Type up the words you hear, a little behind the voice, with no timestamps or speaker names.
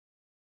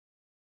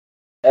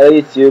Hello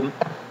YouTube,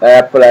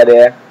 Paula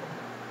there,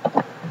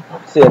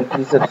 saying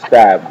please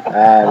subscribe,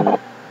 and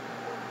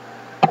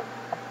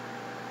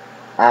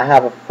I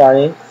have a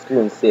funny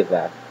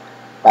screensaver,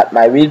 but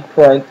my real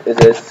point is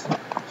this,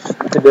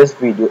 to this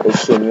video is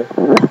showing you,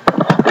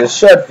 it's a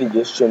short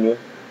video showing you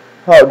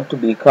how to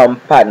become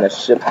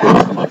partnership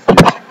with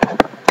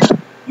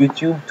YouTube.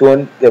 YouTube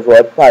don't give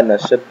out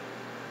partnership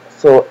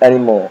so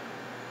anymore,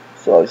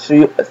 so I'll show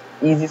you an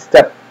easy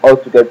step how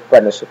to get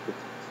partnership with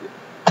YouTube.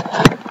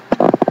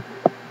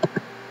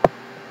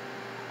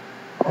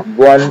 You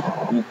go on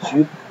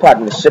YouTube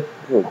partnership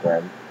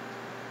program.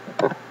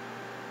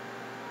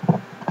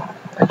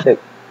 I click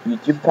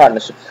YouTube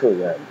partnership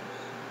program.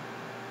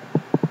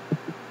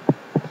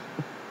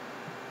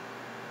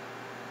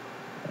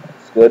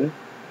 It's good.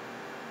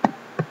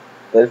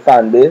 Well,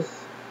 fan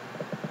base.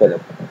 Fill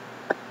it.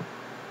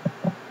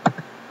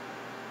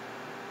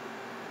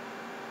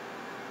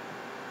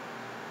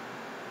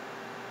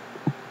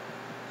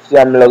 See,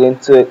 I'm logging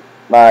to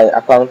my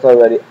account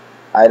already.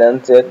 I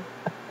done it.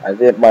 I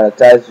did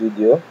monetize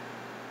video.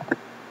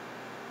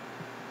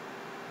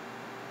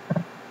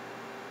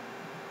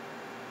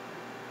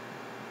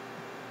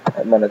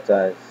 I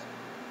monetize.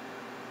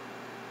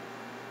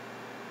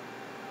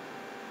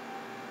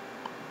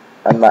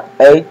 And my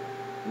 8th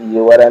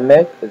video what I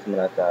make is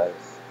monetized.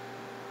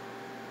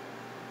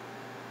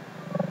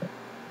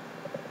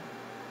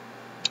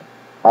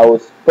 I will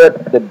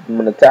put the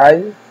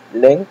monetized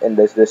link in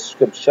the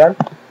description.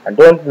 And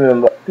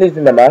please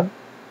remember,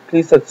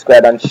 please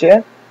subscribe and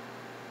share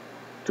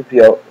to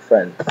your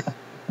friends.